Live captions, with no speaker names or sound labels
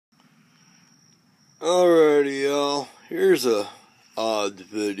Alrighty, y'all. Here's a odd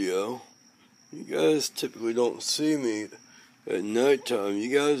video. You guys typically don't see me at nighttime. You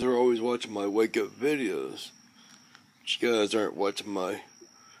guys are always watching my wake up videos. But you guys aren't watching my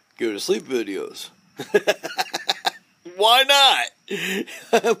go to sleep videos. Why not?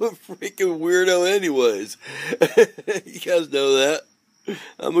 I'm a freaking weirdo anyways. You guys know that.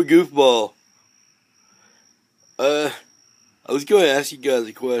 I'm a goofball. I was going to ask you guys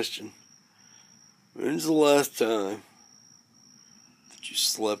a question. When's the last time that you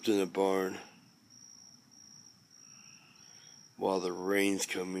slept in a barn while the rain's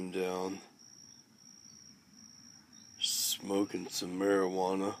coming down, smoking some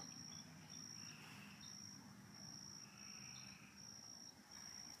marijuana?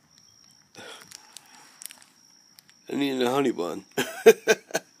 And eating a honey bun.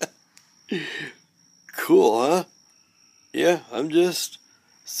 Cool, huh? Yeah, I'm just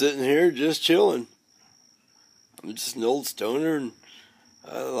sitting here just chilling. I'm just an old stoner, and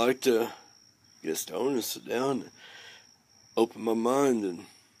I like to get stoned and sit down and open my mind. And,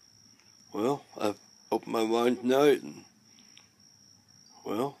 well, I've opened my mind tonight, and,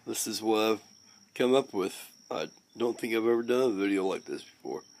 well, this is what I've come up with. I don't think I've ever done a video like this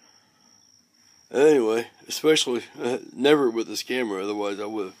before. Anyway, especially, never with this camera, otherwise I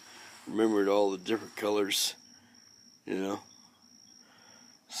would have remembered all the different colors, you know.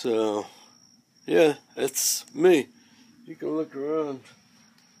 So, yeah, that's me. You can look around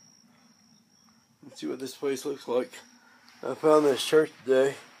and see what this place looks like. I found this shirt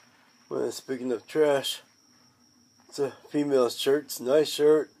today when I was picking up trash. It's a female's shirt. It's a nice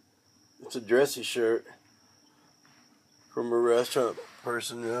shirt. It's a dressy shirt from a restaurant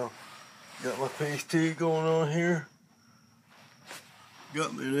person, you know. Got my pasty going on here.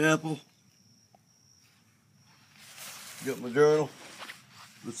 Got me an apple. Got my journal.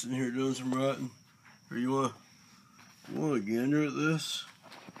 I'm sitting here doing some writing. Here, you want a gander at this?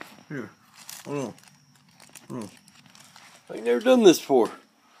 Here, hold on. I've never done this before.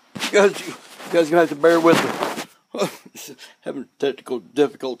 You guys gonna have to bear with me. Having technical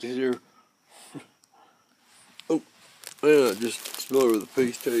difficulties here. Oh, yeah, just smell it with a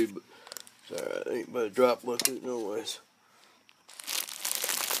pasty, but it's alright. Ain't but a drop left in it no ways.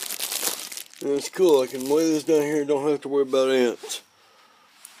 And it's cool. I can lay this down here and don't have to worry about ants.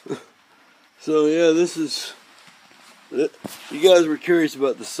 So yeah, this is. You guys were curious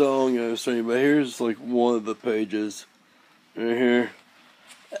about the song I was saying, but here's like one of the pages right here.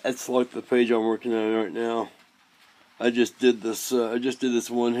 That's like the page I'm working on right now. I just did this.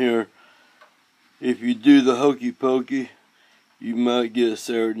 One here. If you do the hokey pokey, you might get a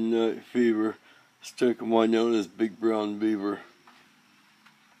Saturday night fever. Stuck in one known as Big Brown Beaver.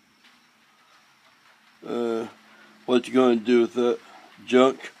 What you gonna do with that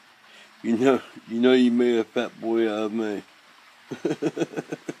junk? You know you made a fat boy out of me.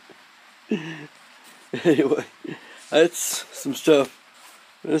 Anyway, that's some stuff.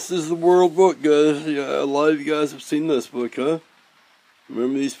 This is the World Book, guys. Yeah, a lot of you guys have seen this book, huh?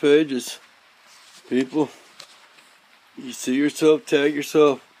 Remember these pages? People, you see yourself, tag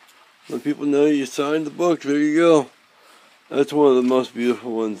yourself. Let people know you signed the book. There you go. That's one of the most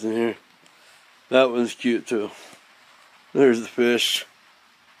beautiful ones in here. That one's cute too. There's the fish.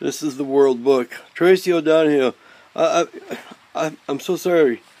 This is the World Book. Tracy O'Donoghue. I'm so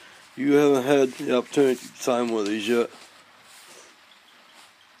sorry you haven't had the opportunity to sign one of these yet.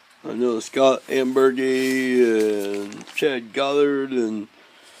 I know Scott Ambergy and Chad Goddard and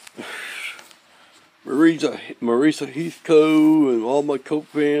Marisa Heathcote and all my Coke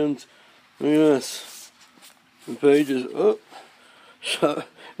fans. Yes. The pages. Oh.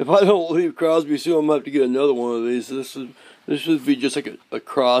 If I don't leave Crosby soon, I'm going to have to get another one of these. This should be just like a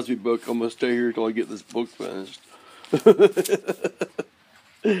Crosby book. I'm going to stay here until I get this book finished.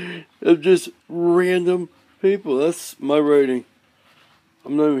 Of just random people. That's my rating.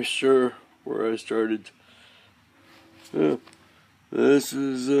 I'm not even sure where I started. Yeah. This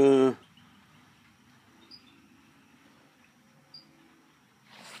is,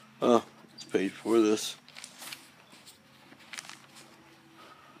 it's page 4 of this.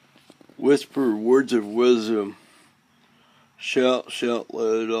 Whisper words of wisdom. Shout, shout,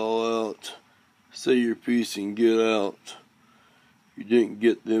 let it all out. Say your piece and get out. You didn't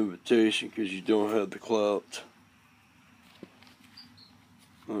get the invitation because you don't have the clout.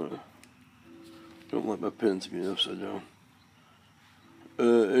 Don't let my pens be upside down.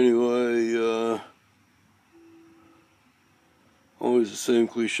 Anyway, always the same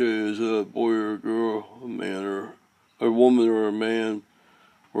cliche as a boy or a girl, a man or a woman or a man.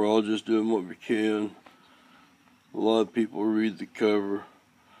 We're all just doing what we can. A lot of people read the cover.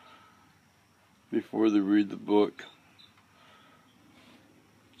 before they read the book.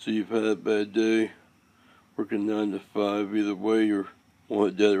 So you've had a bad day, working 9 to 5. Either way, you're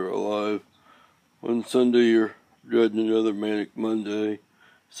wanted dead or alive. On Sunday, you're dreading another manic Monday.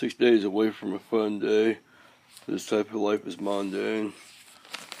 6 days away from a fun day. This type of life is mundane.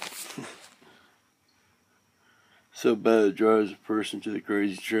 So bad it drives a person to the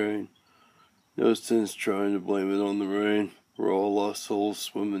crazy train. No sense trying to blame it on the rain. We're all lost souls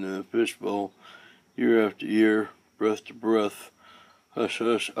swimming in a fishbowl. Year after year, breath to breath, hush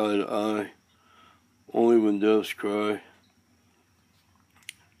hush, eye to eye. Only when doves cry.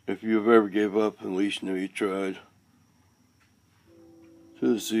 If you have ever gave up, at least know you tried.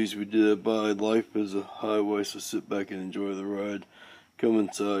 To the seas we did abide. Life is a highway, so sit back and enjoy the ride. Come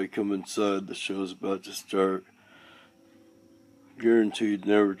inside, the show's about to start. Guaranteed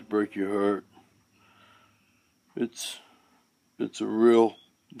never to break your heart. It's a real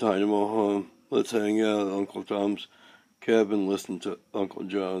dynamo hum. Let's hang out at Uncle Tom's cabin, listen to Uncle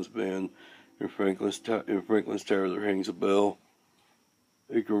John's band. In Franklin's Tower there hangs a bell.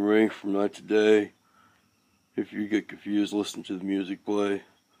 It can ring from night to day. If you get confused, listen to the music play.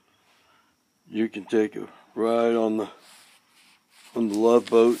 You can take a ride on the Love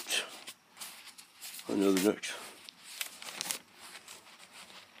Boat. I know the next.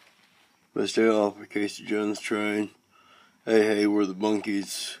 But stay off of Casey Jones' train. Hey, hey, we're the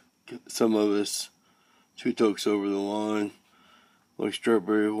monkeys. Some of us, 2 tokes over the line, like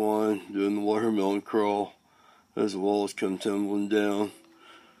strawberry wine, doing the watermelon crawl as the walls come tumbling down.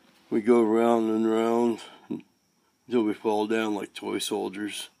 We go round and round until we fall down like toy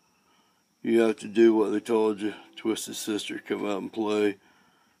soldiers. You have to do what they told you. Twisted Sister, come out and play.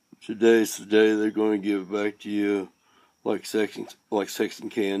 Today's the day they're going to give it back to you, like sex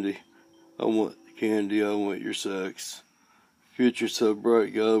and candy. I want the candy, I want your sex. Future so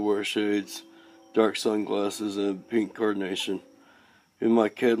bright, gotta wear shades, dark sunglasses, and a pink carnation. In my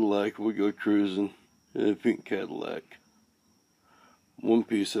Cadillac, we go cruising in a pink Cadillac. One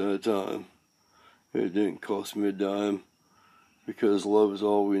piece at a time. It didn't cost me a dime, because love is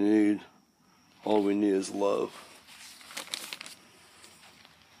all we need. All we need is love.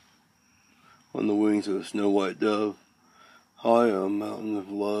 On the wings of a snow white dove, high on a mountain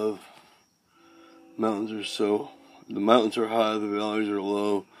of love. The mountains are high, the valleys are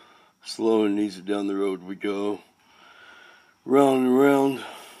low. Slow and easy down the road we go. Round and round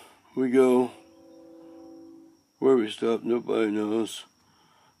we go. Where we stop, nobody knows.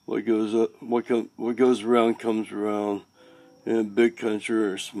 What goes around comes around. In a big country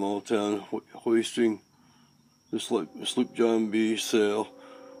or a small town, hoisting the Sloop John B. sail,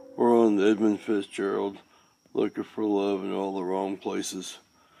 or on the Edmund Fitzgerald, looking for love in all the wrong places.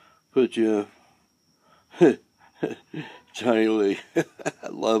 Put you Johnny Lee. I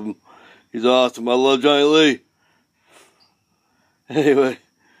love him. He's awesome. I love Johnny Lee. Anyway,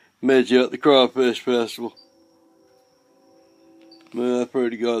 met you at the Crawfish Festival. Man, I pray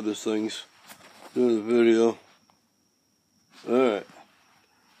to God this thing's doing the video. Alright.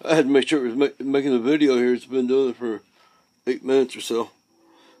 I had to make sure it was making the video here. It's been doing it for 8 minutes or so.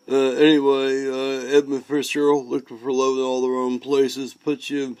 Anyway, Edmund Fitzgerald, looking for love in all the wrong places.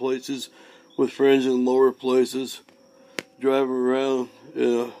 Puts you in places with friends in lower places. Driving around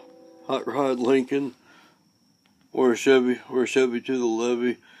in a hot rod Lincoln or a Chevy to the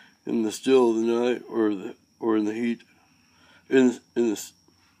levee in the still of the night or in the heat. In the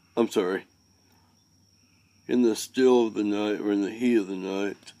still of the night or in the heat of the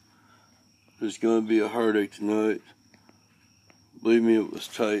night. There's going to be a heartache tonight. Believe me, it was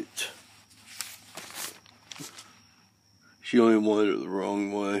tight. She only wanted it the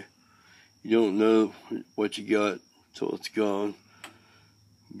wrong way. You don't know what you got till it's gone.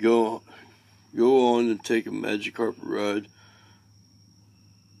 Go on and take a magic carpet ride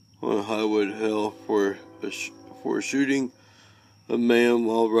on a highway to hell for shooting a man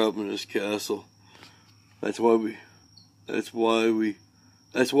while robbing his castle. That's why I'm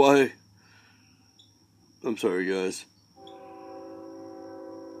sorry guys.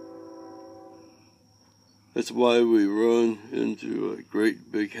 That's why we run into a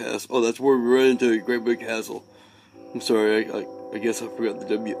great big hassle. Oh, that's where we run into a great big hassle. I'm sorry, I guess I forgot the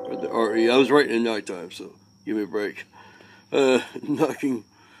W or the R-E. I was writing at nighttime, so give me a break. Knocking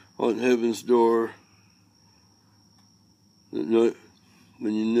on heaven's door. When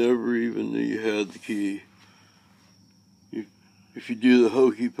you never even knew you had the key. If you do the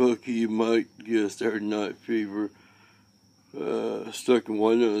hokey pokey, you might get a Saturday night fever. Stuck in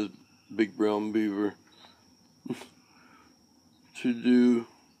one of those big brown beaver. To do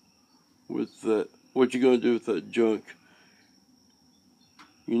with that, what you gonna do with that junk?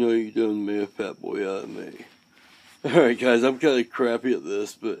 You know you done made a fat boy out of me. Alright guys, I'm kind of crappy at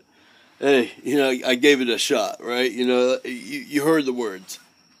this, but hey, you know, I gave it a shot, right? You know, you heard the words.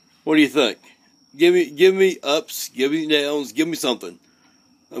 What do you think? Give me ups, give me downs, give me something.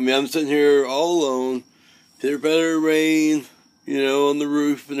 I mean, I'm sitting here all alone, pitter patter rain, you know, on the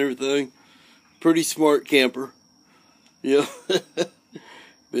roof and everything. Pretty smart camper, you know.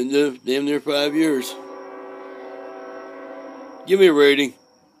 Been there damn near 5 years. Give me a rating.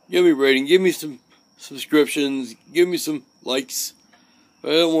 Give me a rating. Give me some subscriptions. Give me some likes. I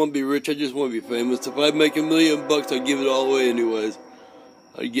don't want to be rich. I just want to be famous. If I make $1 million, I'd give it all away anyways.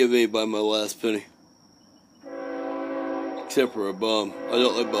 I'd give anybody my last penny. Except for a bum. I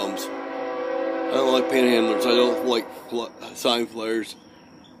don't like bums. I don't like panhandlers. I don't like sign flyers.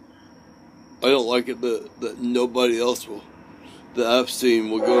 I don't like it that nobody else will, that I've seen,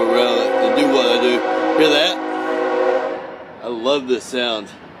 will go around and do what I do. Hear that? I love this sound.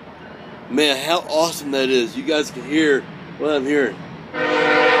 Man, how awesome that is. You guys can hear what I'm hearing.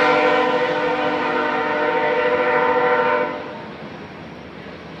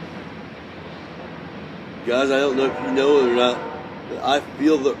 Guys, I don't know if you know it or not, but I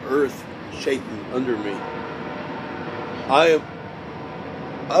feel the earth shaking under me.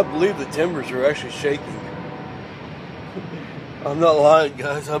 I believe the timbers are actually shaking. I'm not lying,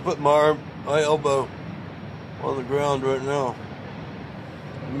 guys. I put my elbow on the ground right now.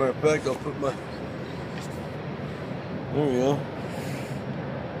 As a matter of fact, I'll put my... There we go.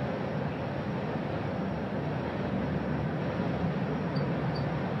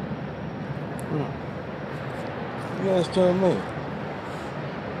 You guys tell me.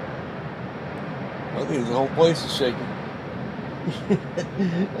 I think the whole place is shaking.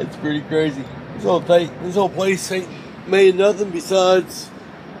 That's pretty crazy. This whole place ain't made nothing besides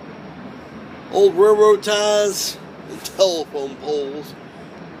old railroad ties and telephone poles.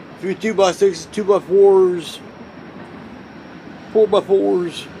 A few 2x6s, 2x4s,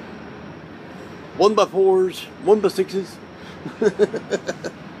 4x4s, 1x4s, 1x6s.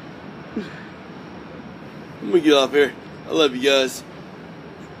 Let me get off here. I love you guys.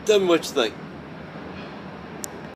 Tell me what you think.